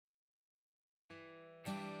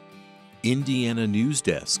Indiana News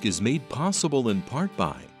Desk is made possible in part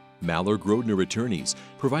by Maller Grodner Attorneys,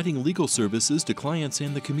 providing legal services to clients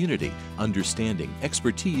and the community. Understanding,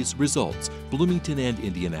 expertise, results. Bloomington and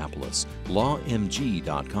Indianapolis.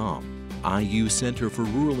 LawMG.com. IU Center for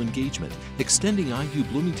Rural Engagement, extending IU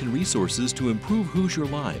Bloomington resources to improve Hoosier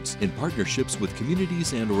lives in partnerships with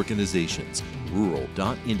communities and organizations.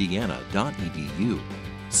 Rural.indiana.edu.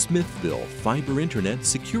 Smithville Fiber Internet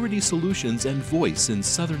Security Solutions and Voice in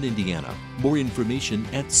Southern Indiana. More information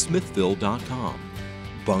at smithville.com.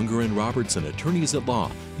 Bunger and Robertson Attorneys at Law,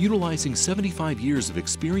 utilizing 75 years of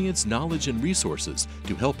experience, knowledge, and resources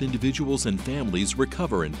to help individuals and families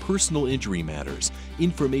recover in personal injury matters.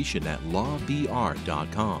 Information at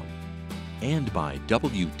lawbr.com. And by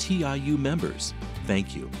WTIU members.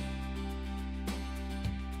 Thank you.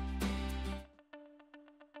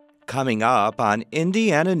 Coming up on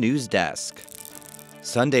Indiana News Desk.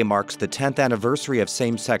 Sunday marks the 10th anniversary of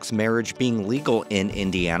same-sex marriage being legal in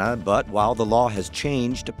Indiana, but while the law has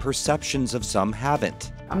changed, perceptions of some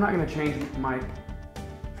haven't. I'm not going to change my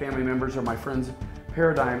family members or my friends'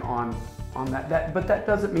 paradigm on that, but that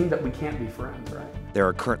doesn't mean that we can't be friends, right? There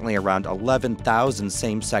are currently around 11,000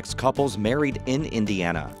 same-sex couples married in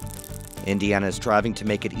Indiana. Indiana is striving to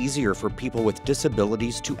make it easier for people with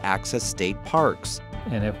disabilities to access state parks.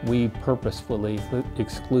 And if we purposefully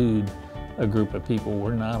exclude a group of people,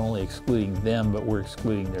 we're not only excluding them, but we're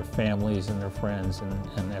excluding their families and their friends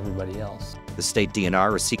and everybody else. The state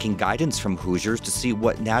DNR is seeking guidance from Hoosiers to see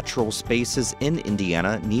what natural spaces in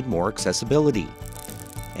Indiana need more accessibility.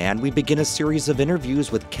 And we begin a series of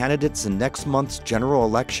interviews with candidates in next month's general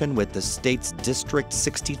election with the state's District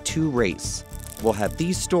 62 race. We'll have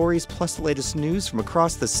these stories plus the latest news from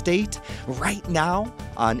across the state right now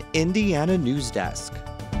on Indiana News Desk.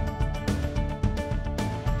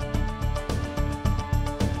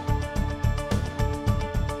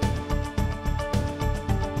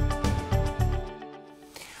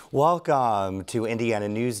 Welcome to Indiana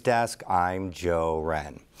News Desk. I'm Joe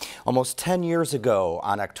Wren. Almost 10 years ago,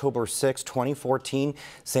 on October 6, 2014,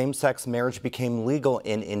 same-sex marriage became legal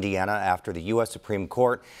in Indiana after the U.S. Supreme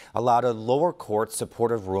Court allowed a lower court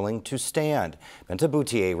supportive ruling to stand. Benta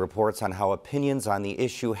Boutier reports on how opinions on the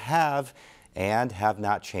issue have and have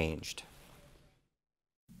not changed.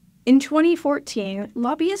 In 2014,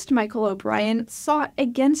 lobbyist Michael O'Brien sought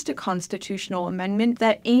against a constitutional amendment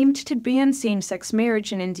that aimed to ban same-sex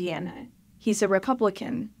marriage in Indiana. He's a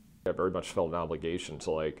Republican. I very much felt an obligation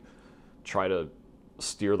to try to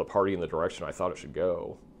steer the party in the direction I thought it should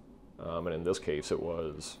go. And in this case, it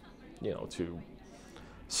was, to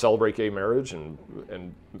celebrate gay marriage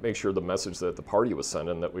and make sure the message that the party was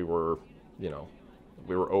sending that we were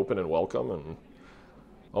open and welcome, and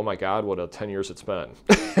oh my God, what a 10 years it's been.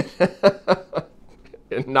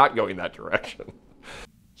 And not going that direction.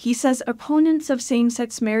 He says opponents of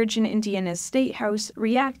same-sex marriage in Indiana's State House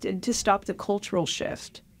reacted to stop the cultural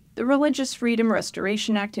shift. The Religious Freedom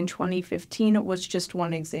Restoration Act in 2015 was just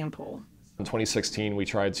one example. In 2016, we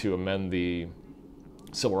tried to amend the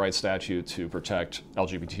civil rights statute to protect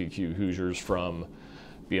LGBTQ Hoosiers from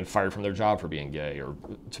being fired from their job for being gay or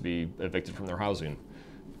to be evicted from their housing,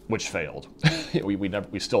 which failed.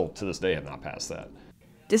 we still, to this day, have not passed that.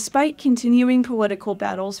 Despite continuing political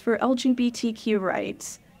battles for LGBTQ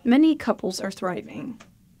rights, many couples are thriving.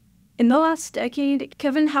 In the last decade,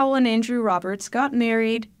 Kevin Howell and Andrew Roberts got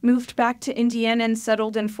married, moved back to Indiana and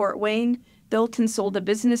settled in Fort Wayne, built and sold a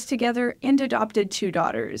business together, and adopted 2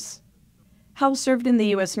 daughters. Howell served in the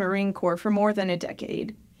U.S. Marine Corps for more than a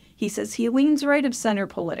decade. He says he leans right of center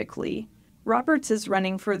politically. Roberts is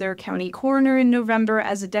running for their county coroner in November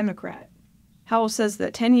as a Democrat. Howell says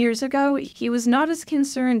that 10 years ago, he was not as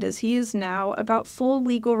concerned as he is now about full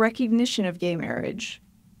legal recognition of gay marriage.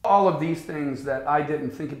 All of these things that I didn't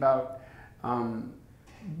think about,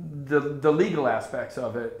 the legal aspects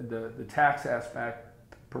of it, the tax aspect,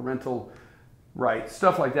 parental rights,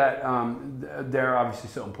 stuff like that, they're obviously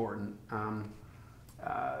so important.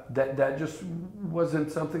 That just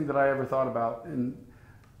wasn't something that I ever thought about in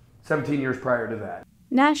 17 years prior to that.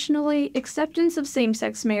 Nationally, acceptance of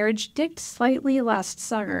same-sex marriage dipped slightly last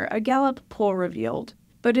summer, a Gallup poll revealed,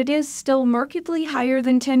 but it is still markedly higher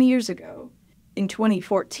than 10 years ago. In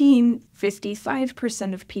 2014,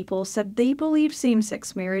 55% of people said they believe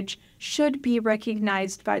same-sex marriage should be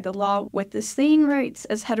recognized by the law with the same rights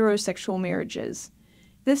as heterosexual marriages.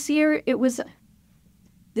 This year, that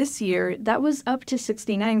was up to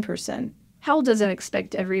 69%. Howell doesn't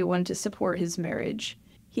expect everyone to support his marriage.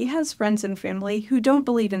 He has friends and family who don't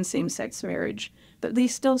believe in same-sex marriage, but they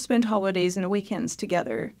still spend holidays and weekends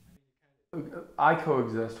together. I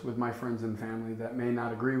coexist with my friends and family that may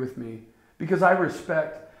not agree with me because I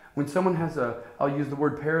respect When someone has I'll use the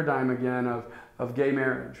word paradigm again of gay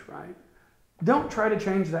marriage, right? Don't try to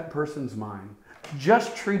change that person's mind.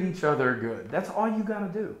 Just treat each other good. That's all you got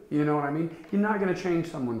to do. You know what I mean? You're not going to change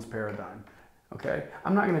someone's paradigm, okay?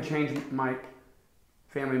 I'm not going to change my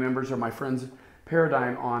family members or my friends'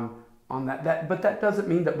 paradigm on that. But that doesn't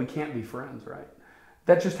mean that we can't be friends, right?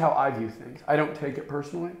 That's just how I view things. I don't take it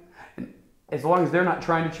personally. And as long as they're not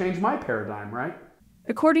trying to change my paradigm, right?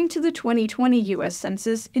 According to the 2020 U.S.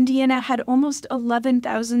 Census, Indiana had almost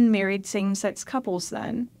 11,000 married same-sex couples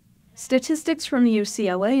then. Statistics from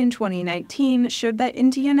UCLA in 2019 showed that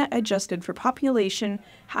Indiana, adjusted for population,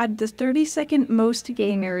 had the 32nd most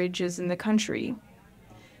gay marriages in the country.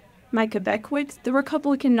 Micah Beckwith, the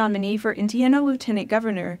Republican nominee for Indiana Lieutenant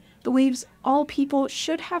Governor, believes all people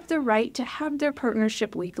should have the right to have their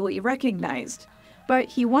partnership legally recognized, but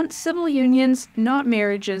he wants civil unions, not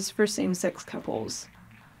marriages for same-sex couples.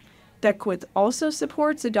 Beckwith also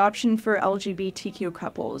supports adoption for LGBTQ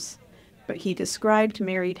couples, but he described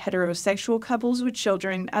married heterosexual couples with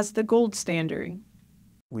children as the gold standard.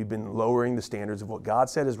 We've been lowering the standards of what God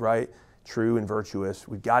said is right, true, and virtuous.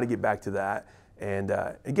 We've got to get back to that. And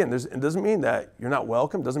again, it doesn't mean that you're not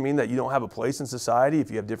welcome. It doesn't mean that you don't have a place in society if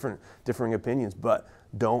you have differing opinions. But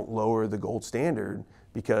don't lower the gold standard,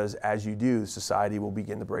 because as you do, society will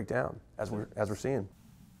begin to break down, as we're seeing.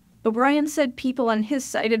 O'Brien said people on his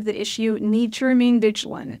side of the issue need to remain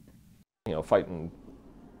vigilant. You know, fighting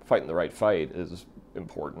the right fight is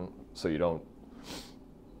important, so you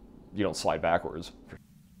don't slide backwards.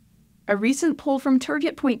 A recent poll from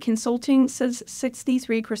Target Point Consulting says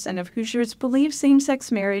 63% of Hoosiers believe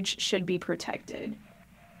same-sex marriage should be protected.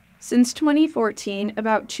 Since 2014,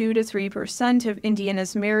 about 2 to 3% of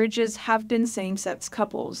Indiana's marriages have been same-sex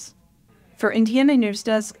couples. For Indiana News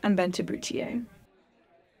Desk, I'm Bente Boutier.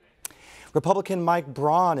 Republican Mike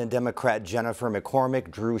Braun and Democrat Jennifer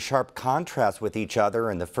McCormick drew sharp contrasts with each other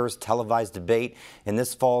in the first televised debate in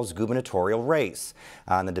this fall's gubernatorial race.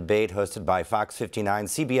 On the debate hosted by Fox 59,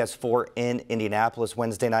 CBS 4 in Indianapolis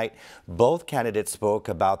Wednesday night, both candidates spoke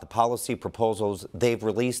about the policy proposals they've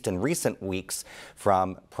released in recent weeks,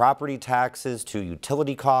 from property taxes to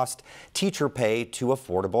utility cost, teacher pay to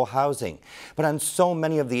affordable housing. But on so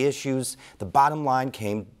many of the issues, the bottom line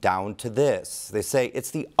came down to this. They say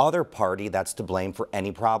it's the other party that's to blame for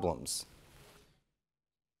any problems.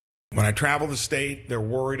 When I travel the state, they're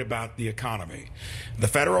worried about the economy. The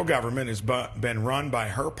federal government has been run by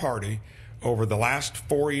her party over the last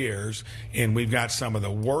 4 years, and we've got some of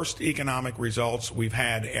the worst economic results we've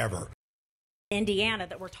had ever. Indiana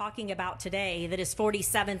that we're talking about today, that is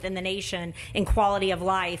 47th in the nation in quality of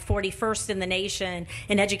life, 41st in the nation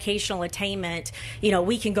in educational attainment. You know,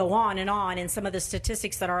 we can go on, and some of the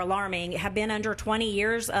statistics that are alarming have been under 20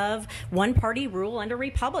 years of one-party rule under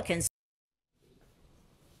Republicans.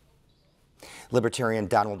 Libertarian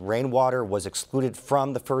Donald Rainwater was excluded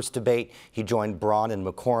from the first debate. He joined Braun and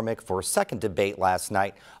McCormick for a second debate last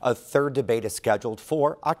night. A third debate is scheduled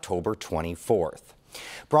for October 24th.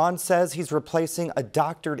 Braun says he's replacing a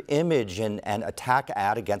doctored image in an attack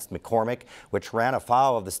ad against McCormick, which ran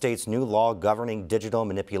afoul of the state's new law governing digital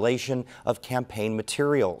manipulation of campaign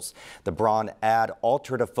materials. The Braun ad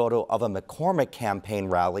altered a photo of a McCormick campaign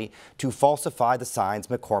rally to falsify the signs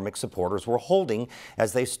McCormick supporters were holding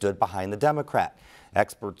as they stood behind the Democrat.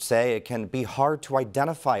 Experts say it can be hard to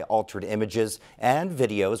identify altered images and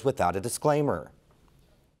videos without a disclaimer.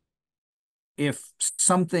 If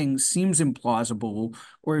something seems implausible,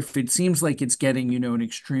 or if it seems like it's getting, an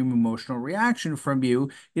extreme emotional reaction from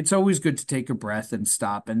you, it's always good to take a breath and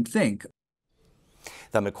stop and think.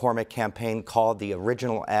 The McCormick campaign called the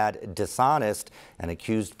original ad dishonest and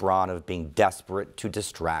accused Braun of being desperate to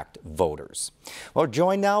distract voters. Well,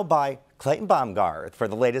 joined now by Clayton Baumgarth for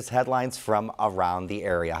the latest headlines from around the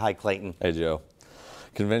area. Hi, Clayton. Hey, Joe.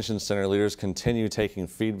 Convention center leaders continue taking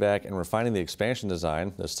feedback and refining the expansion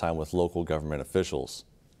design, this time with local government officials.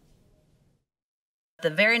 The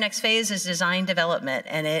very next phase is design development,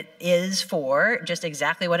 and it is for just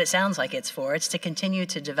exactly what it sounds like it's for. It's to continue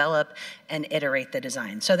to develop and iterate the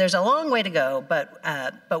design. So there's a long way to go,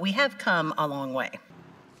 but we have come a long way.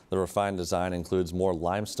 The refined design includes more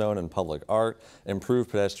limestone and public art, improved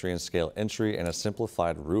pedestrian scale entry, and a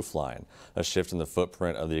simplified roof line. A shift in the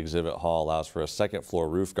footprint of the exhibit hall allows for a second-floor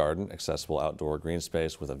roof garden, accessible outdoor green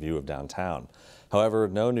space with a view of downtown. However,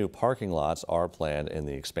 no new parking lots are planned in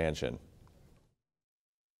the expansion.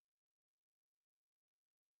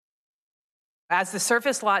 As the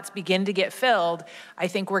surface lots begin to get filled, I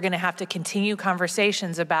think we're going to have to continue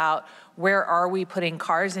conversations about where are we putting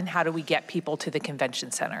cars and how do we get people to the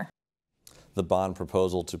convention center. The bond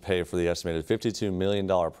proposal to pay for the estimated $52 million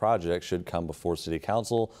project should come before City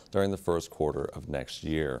Council during the first quarter of next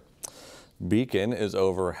year. Beacon is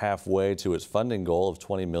over halfway to its funding goal of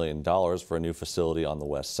 $20 million for a new facility on the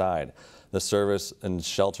west side. The service and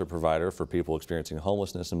shelter provider for people experiencing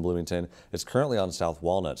homelessness in Bloomington is currently on South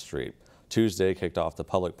Walnut Street. Tuesday kicked off the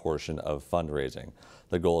public portion of fundraising.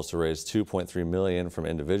 The goal is to raise $2.3 million from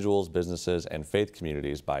individuals, businesses, and faith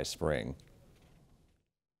communities by spring.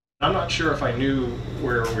 I'm not sure if I knew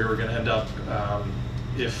where we were going to end up,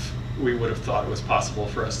 if we would have thought it was possible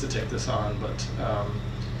for us to take this on, but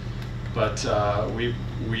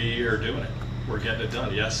we are doing it. We're getting it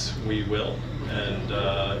done. Yes, we will,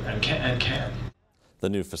 and can. The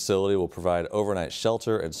new facility will provide overnight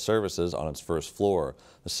shelter and services on its first floor.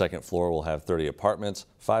 The second floor will have 30 apartments,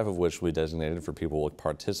 5 of which will be designated for people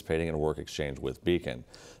participating in work exchange with Beacon.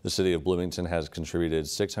 The City of Bloomington has contributed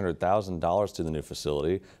 $600,000 to the new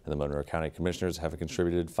facility, and the Monroe County Commissioners have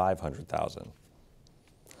contributed $500,000.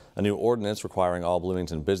 A new ordinance requiring all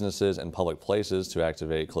Bloomington businesses and public places to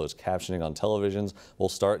activate closed captioning on televisions will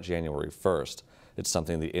start January 1st. It's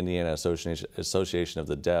something the Indiana Association of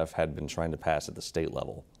the Deaf had been trying to pass at the state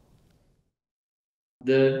level.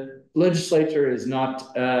 The legislature is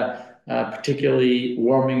not particularly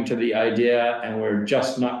warming to the idea, and we're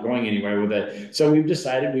just not going anywhere with it. So we've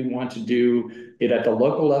decided we want to do it at the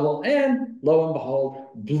local level, and lo and behold,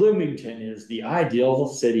 Bloomington is the ideal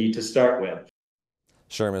city to start with.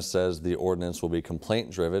 Sherman says the ordinance will be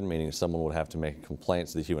complaint-driven, meaning someone would have to make a complaint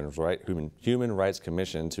to the Human Rights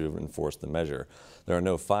Commission to enforce the measure. There are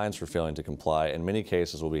no fines for failing to comply, and many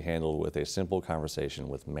cases will be handled with a simple conversation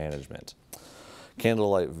with management.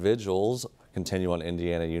 Candlelight vigils continue on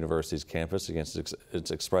Indiana University's campus against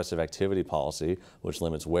its expressive activity policy, which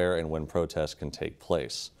limits where and when protests can take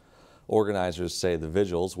place. Organizers say the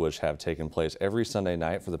vigils, which have taken place every Sunday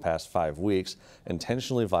night for the past 5 weeks,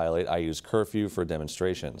 intentionally violate IU's curfew for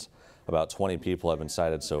demonstrations. About 20 people have been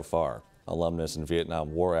cited so far. Alumnus and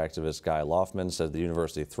Vietnam War activist Guy Loftman said the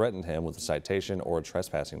university threatened him with a citation or a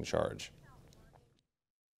trespassing charge.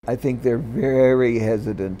 I think they're very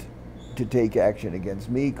hesitant to take action against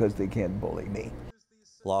me because they can't bully me.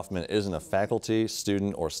 Loftman isn't a faculty,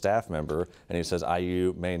 student, or staff member, and he says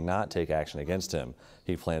IU may not take action against him.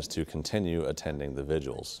 He plans to continue attending the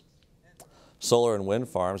vigils. Solar and wind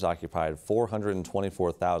farms occupied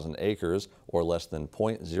 424,000 acres, or less than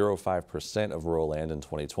 0.05% of rural land in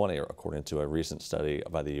 2020, according to a recent study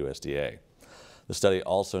by the USDA. The study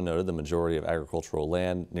also noted the majority of agricultural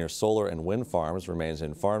land near solar and wind farms remains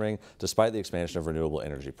in farming despite the expansion of renewable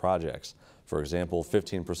energy projects. For example,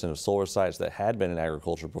 15% of solar sites that had been in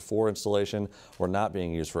agriculture before installation were not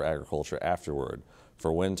being used for agriculture afterward.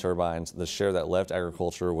 For wind turbines, the share that left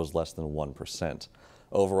agriculture was less than 1%.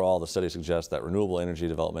 Overall, the study suggests that renewable energy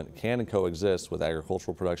development can coexist with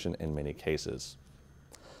agricultural production in many cases.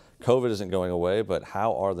 COVID isn't going away, but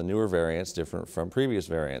how are the newer variants different from previous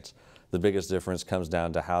variants? The biggest difference comes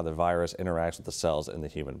down to how the virus interacts with the cells in the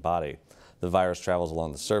human body. The virus travels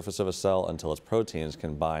along the surface of a cell until its proteins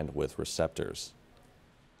can bind with receptors.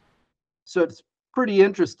 So it's pretty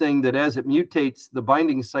interesting that as it mutates, the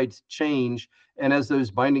binding sites change, and as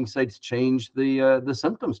those binding sites change, the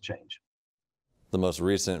symptoms change. The most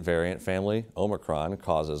recent variant family, Omicron,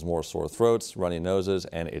 causes more sore throats, runny noses,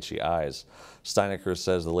 and itchy eyes. Steinecker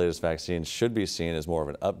says the latest vaccine should be seen as more of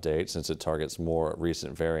an update since it targets more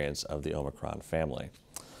recent variants of the Omicron family.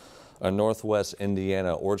 A Northwest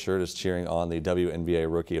Indiana orchard is cheering on the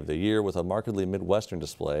WNBA Rookie of the Year with a markedly Midwestern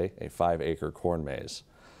display, a 5-acre corn maze.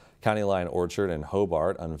 County Line Orchard in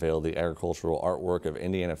Hobart unveiled the agricultural artwork of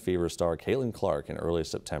Indiana Fever star Caitlin Clark in early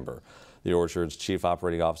September. The orchard's chief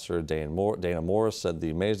operating officer, Dana Morris, said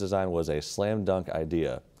the maze design was a slam dunk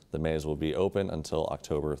idea. The maze will be open until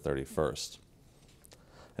October 31st.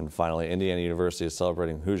 And finally, Indiana University is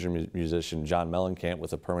celebrating Hoosier musician John Mellencamp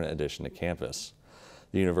with a permanent addition to campus.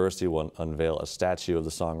 The university will unveil a statue of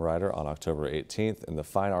the songwriter on October 18th in the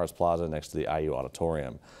Fine Arts Plaza next to the IU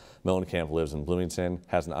Auditorium. Mellencamp lives in Bloomington,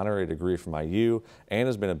 has an honorary degree from IU, and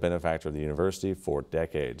has been a benefactor of the university for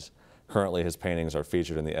decades. Currently, his paintings are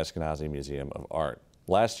featured in the Eskenazi Museum of Art.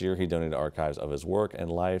 Last year, he donated archives of his work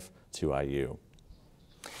and life to IU.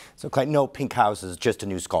 So, Clayton, no pink houses, just a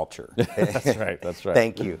new sculpture. That's right, that's right.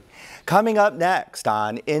 Thank you. Coming up next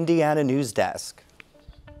on Indiana News Desk.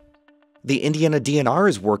 The Indiana DNR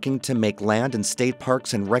is working to make land in state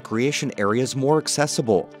parks and recreation areas more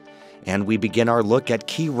accessible. And we begin our look at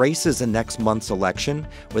key races in next month's election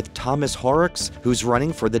with Thomas Horrocks, who's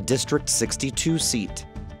running for the District 62 seat.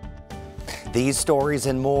 These stories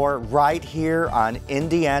and more right here on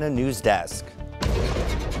Indiana News Desk.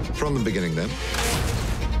 From the beginning then.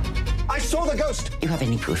 I saw the ghost. You have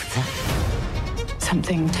any proof of that?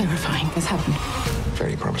 Something terrifying has happened.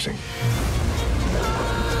 Very promising.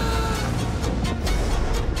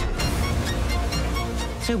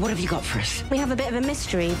 So what have you got for us? We have a bit of a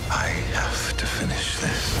mystery. I have to finish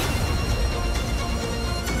this.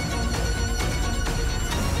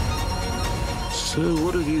 So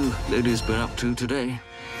what have you ladies been up to today?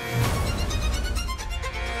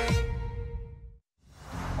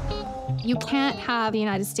 You can't have the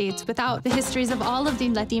United States without the histories of all of the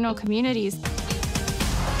Latino communities.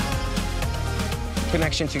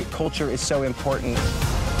 Connection to culture is so important.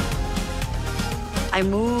 I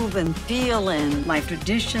move and feel in my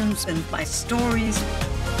traditions and my stories.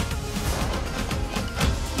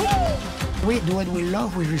 We do what we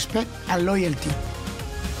love with respect and loyalty.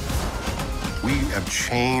 We have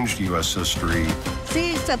changed U.S. history.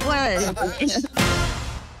 Sí, se puede.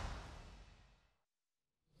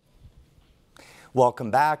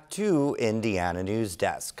 Welcome back to Indiana News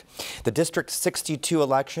Desk. The District 62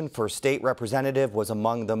 election for state representative was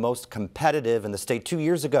among the most competitive in the state 2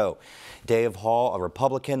 years ago. Dave Hall, a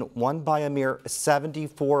Republican, won by a mere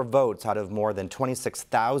 74 votes out of more than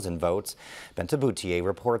 26,000 votes. Benta Boutier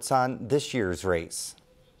reports on this year's race.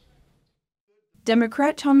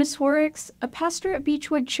 Democrat Thomas Horrocks, a pastor at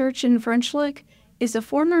Beechwood Church in French Lick, is a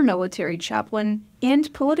former military chaplain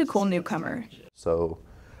and political newcomer. So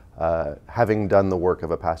having done the work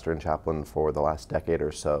of a pastor and chaplain for the last decade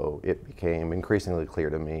or so, it became increasingly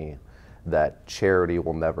clear to me that charity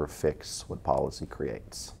will never fix what policy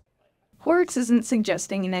creates. Horrocks isn't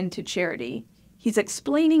suggesting an end to charity. He's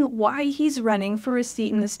explaining why he's running for a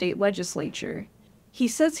seat in the state legislature. He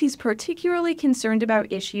says he's particularly concerned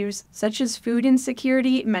about issues such as food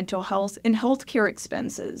insecurity, mental health, and healthcare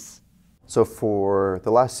expenses. So for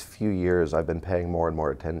the last few years, I've been paying more and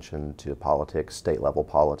more attention to politics, state-level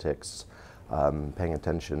politics, paying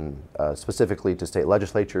attention specifically to state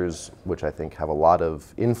legislatures, which I think have a lot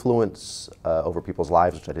of influence over people's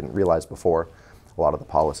lives, which I didn't realize before. A lot of the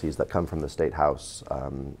policies that come from the State House,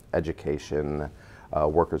 education,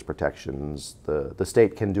 workers' protections, the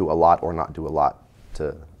state can do a lot or not do a lot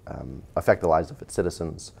to affect the lives of its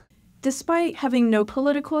citizens. Despite having no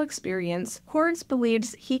political experience, Horrocks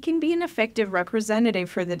believes he can be an effective representative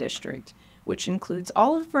for the district, which includes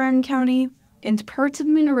all of Brown County and parts of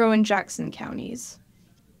Monroe and Jackson counties.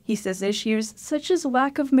 He says issues such as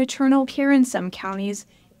lack of maternal care in some counties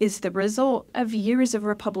is the result of years of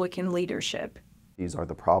Republican leadership. These are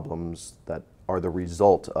the problems that are the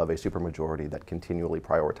result of a supermajority that continually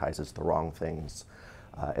prioritizes the wrong things,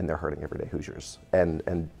 and they're hurting everyday Hoosiers.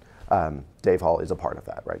 And Dave Hall is a part of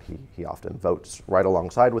that, right? He often votes right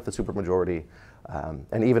alongside with the supermajority,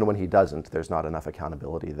 and even when he doesn't, there's not enough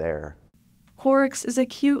accountability there. Horrocks is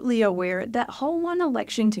acutely aware that Hall won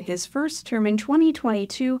election to his first term in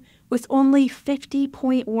 2022 with only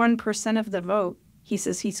 50.1% of the vote. He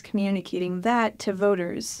says he's communicating that to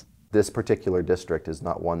voters. This particular district is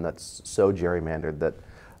not one that's so gerrymandered that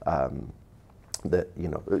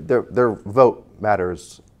their vote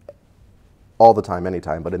matters all the time,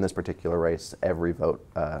 anytime, but in this particular race, every vote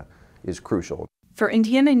is crucial. For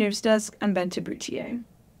Indiana News Desk, I'm Benta Boutier.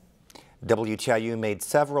 WTIU made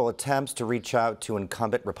several attempts to reach out to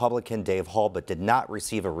incumbent Republican Dave Hall, but did not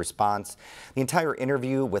receive a response. The entire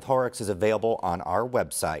interview with Horrocks is available on our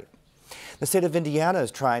website. The state of Indiana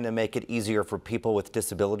is trying to make it easier for people with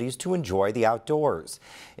disabilities to enjoy the outdoors.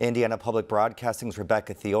 Indiana Public Broadcasting's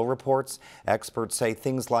Rebecca Thiel reports experts say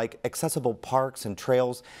things like accessible parks and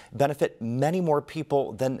trails benefit many more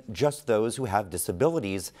people than just those who have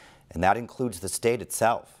disabilities, and that includes the state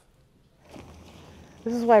itself.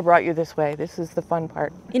 This is why I brought you this way. This is the fun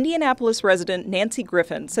part. Indianapolis resident Nancy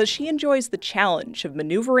Griffin says she enjoys the challenge of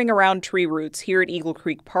maneuvering around tree roots here at Eagle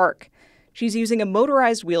Creek Park. She's using a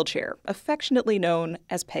motorized wheelchair, affectionately known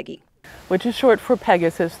as Peggy. Which is short for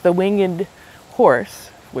Pegasus, the winged horse,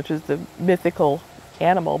 which is the mythical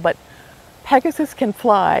animal. But Pegasus can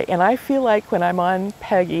fly, and I feel like when I'm on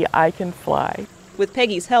Peggy, I can fly. With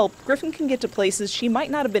Peggy's help, Griffin can get to places she might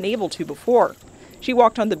not have been able to before. She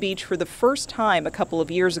walked on the beach for the first time a couple of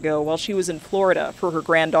years ago while she was in Florida for her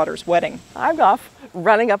granddaughter's wedding. I'm off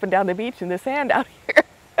running up and down the beach in the sand out here.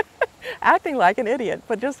 Acting like an idiot,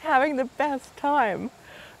 but just having the best time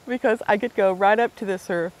because I could go right up to the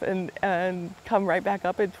surf and come right back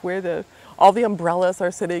up. It's where all the umbrellas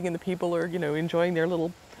are sitting and the people are, enjoying their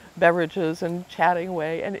little beverages and chatting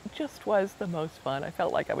away. And it just was the most fun. I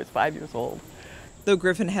felt like I was 5 years old. Though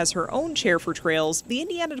Griffin has her own chair for trails, the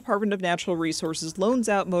Indiana Department of Natural Resources loans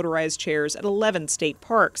out motorized chairs at 11 state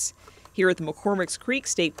parks. Here at the McCormick's Creek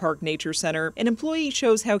State Park Nature Center, an employee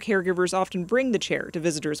shows how caregivers often bring the chair to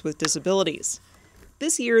visitors with disabilities.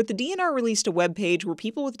 This year, the DNR released a webpage where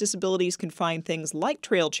people with disabilities can find things like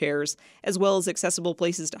trail chairs, as well as accessible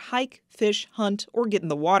places to hike, fish, hunt, or get in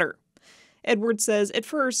the water. Edwards says at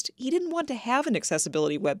first, he didn't want to have an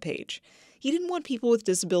accessibility webpage. He didn't want people with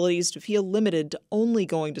disabilities to feel limited to only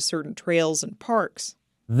going to certain trails and parks.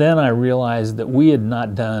 Then I realized that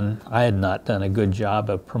I had not done a good job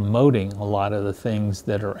of promoting a lot of the things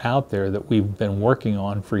that are out there that we've been working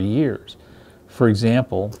on for years. For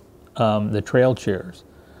example, the trail chairs.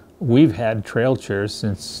 We've had trail chairs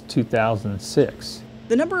since 2006.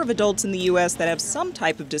 The number of adults in the U.S. that have some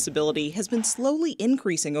type of disability has been slowly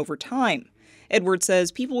increasing over time. Edwards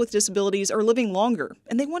says people with disabilities are living longer,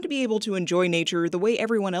 and they want to be able to enjoy nature the way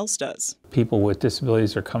everyone else does. People with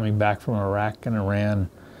disabilities are coming back from Iraq and Iran,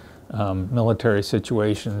 military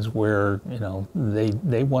situations where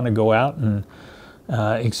they want to go out and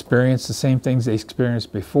experience the same things they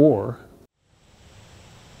experienced before.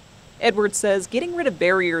 Edwards says getting rid of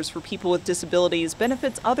barriers for people with disabilities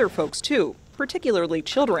benefits other folks too, particularly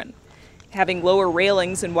children. Having lower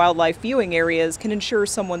railings in wildlife viewing areas can ensure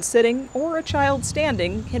someone sitting or a child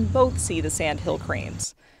standing can both see the sandhill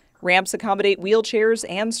cranes. Ramps accommodate wheelchairs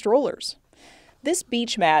and strollers. This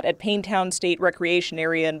beach mat at Paintown State Recreation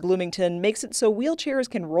Area in Bloomington makes it so wheelchairs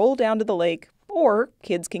can roll down to the lake, or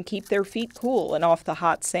kids can keep their feet cool and off the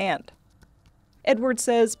hot sand. Edwards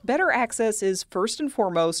says better access is first and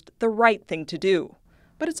foremost the right thing to do,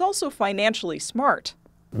 but it's also financially smart.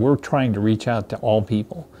 We're trying to reach out to all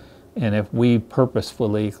people, and if we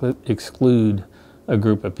purposefully exclude a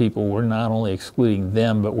group of people, we're not only excluding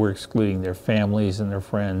them, but we're excluding their families and their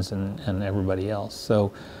friends and everybody else.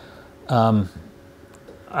 So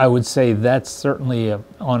I would say that's certainly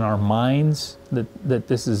on our minds, that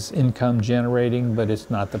this is income generating, but it's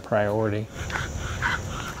not the priority.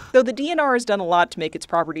 Though the DNR has done a lot to make its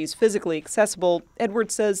properties physically accessible,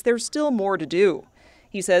 Edwards says there's still more to do.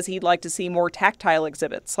 He says he'd like to see more tactile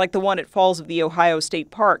exhibits, like the one at Falls of the Ohio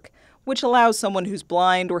State Park, which allows someone who's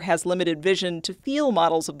blind or has limited vision to feel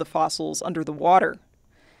models of the fossils under the water.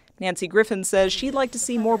 Nancy Griffin says she'd like to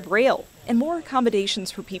see more Braille and more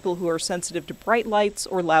accommodations for people who are sensitive to bright lights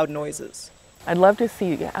or loud noises. I'd love to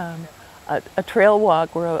see a trail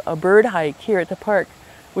walk or a bird hike here at the park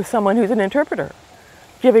with someone who's an interpreter,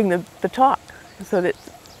 giving the talk so that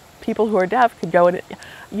people who are deaf could go and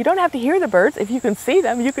you don't have to hear the birds. If you can see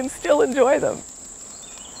them, you can still enjoy them.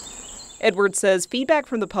 Edwards says feedback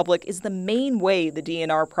from the public is the main way the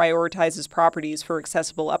DNR prioritizes properties for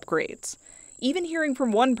accessible upgrades. Even hearing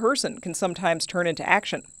from one person can sometimes turn into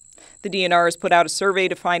action. The DNR has put out a survey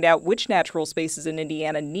to find out which natural spaces in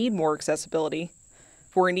Indiana need more accessibility.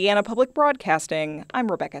 For Indiana Public Broadcasting,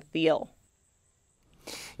 I'm Rebecca Thiel.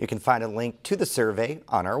 You can find a link to the survey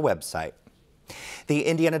on our website. The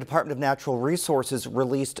Indiana Department of Natural Resources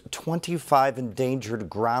released 25 endangered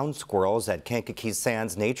ground squirrels at Kankakee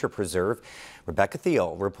Sands Nature Preserve. Rebecca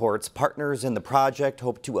Thiel reports partners in the project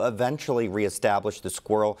hope to eventually reestablish the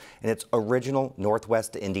squirrel in its original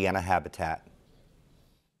Northwest Indiana habitat.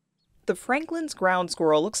 The Franklin's ground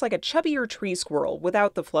squirrel looks like a chubbier tree squirrel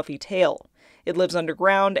without the fluffy tail. It lives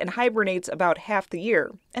underground and hibernates about half the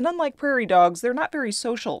year, and unlike prairie dogs, they're not very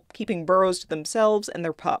social, keeping burrows to themselves and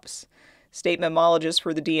their pups. State mammologist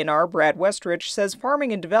for the DNR, Brad Westrich, says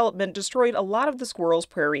farming and development destroyed a lot of the squirrel's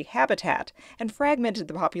prairie habitat and fragmented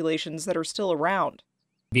the populations that are still around.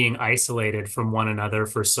 Being isolated from one another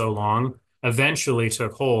for so long eventually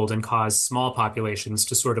took hold and caused small populations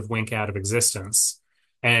to sort of wink out of existence.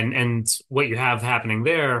 And what you have happening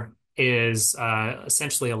there is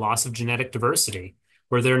essentially a loss of genetic diversity,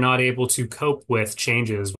 where they're not able to cope with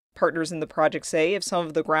changes. Partners in the project say if some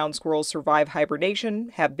of the ground squirrels survive hibernation,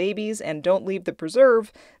 have babies, and don't leave the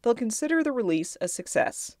preserve, they'll consider the release a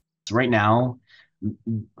success. Right now,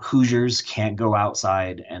 Hoosiers can't go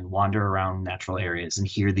outside and wander around natural areas and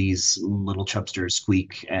hear these little chubsters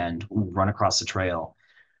squeak and run across the trail.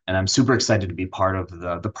 And I'm super excited to be part of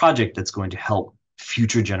the project that's going to help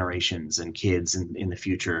future generations and kids in the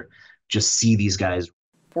future just see these guys.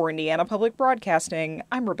 For Indiana Public Broadcasting,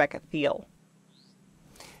 I'm Rebecca Thiel.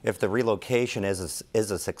 If the relocation is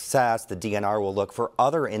a success, the DNR will look for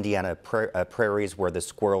other Indiana prairies where the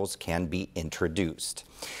squirrels can be introduced.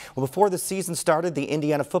 Well, before the season started, the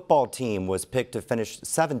Indiana football team was picked to finish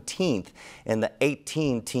 17th in the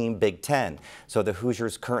 18-team Big Ten. So the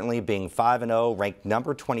Hoosiers, currently being 5-0, ranked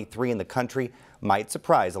number 23 in the country, might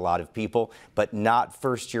surprise a lot of people, but not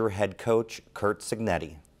first-year head coach Curt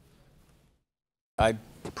Cignetti. I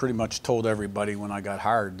pretty much told everybody when I got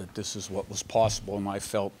hired that this is what was possible, and I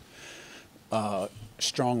felt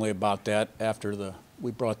strongly about that after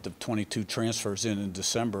we brought the 22 transfers in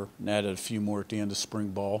December and added a few more at the end of spring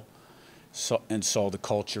ball. saw the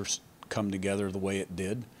culture come together the way it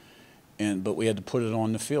did, but we had to put it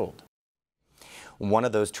on the field. One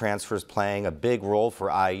of those transfers playing a big role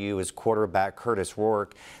for IU is quarterback Curtis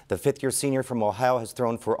Rourke. The fifth-year senior from Ohio has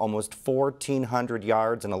thrown for almost 1,400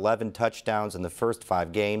 yards and 11 touchdowns in the first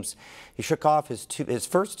 5 games. He shook off his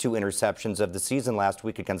first 2 interceptions of the season last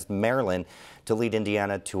week against Maryland to lead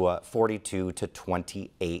Indiana to a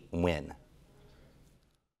 42-28 win.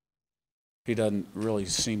 He doesn't really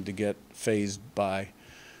seem to get fazed by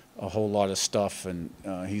a whole lot of stuff, and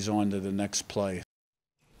he's on to the next play.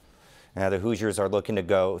 Now, the Hoosiers are looking to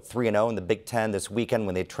go 3-0 in the Big Ten this weekend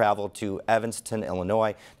when they travel to Evanston,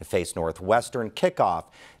 Illinois to face Northwestern. Kickoff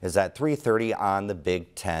is at 3:30 on the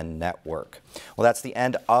Big Ten Network. Well, that's the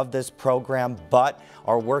end of this program, but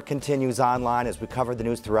our work continues online as we cover the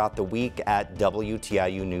news throughout the week at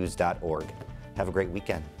WTIUnews.org. Have a great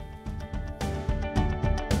weekend.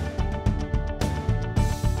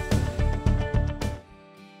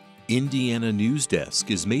 Indiana News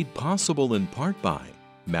Desk is made possible in part by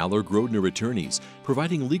Maller Grodner Attorneys,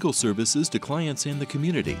 providing legal services to clients and the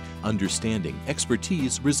community. Understanding,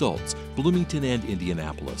 expertise, results. Bloomington and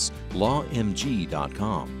Indianapolis.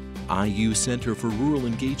 LawMG.com. IU Center for Rural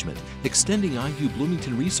Engagement, extending IU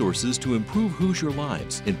Bloomington resources to improve Hoosier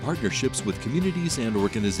lives in partnerships with communities and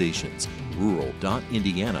organizations.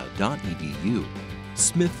 Rural.indiana.edu.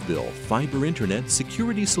 Smithville Fiber Internet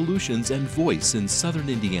Security Solutions and Voice in Southern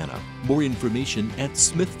Indiana. More information at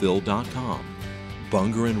smithville.com.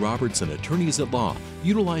 Bunger and Robertson Attorneys at Law,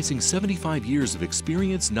 utilizing 75 years of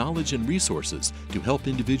experience, knowledge, and resources to help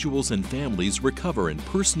individuals and families recover in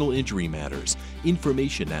personal injury matters.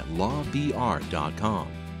 Information at lawbr.com.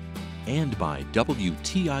 And by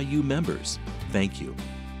WTIU members. Thank you.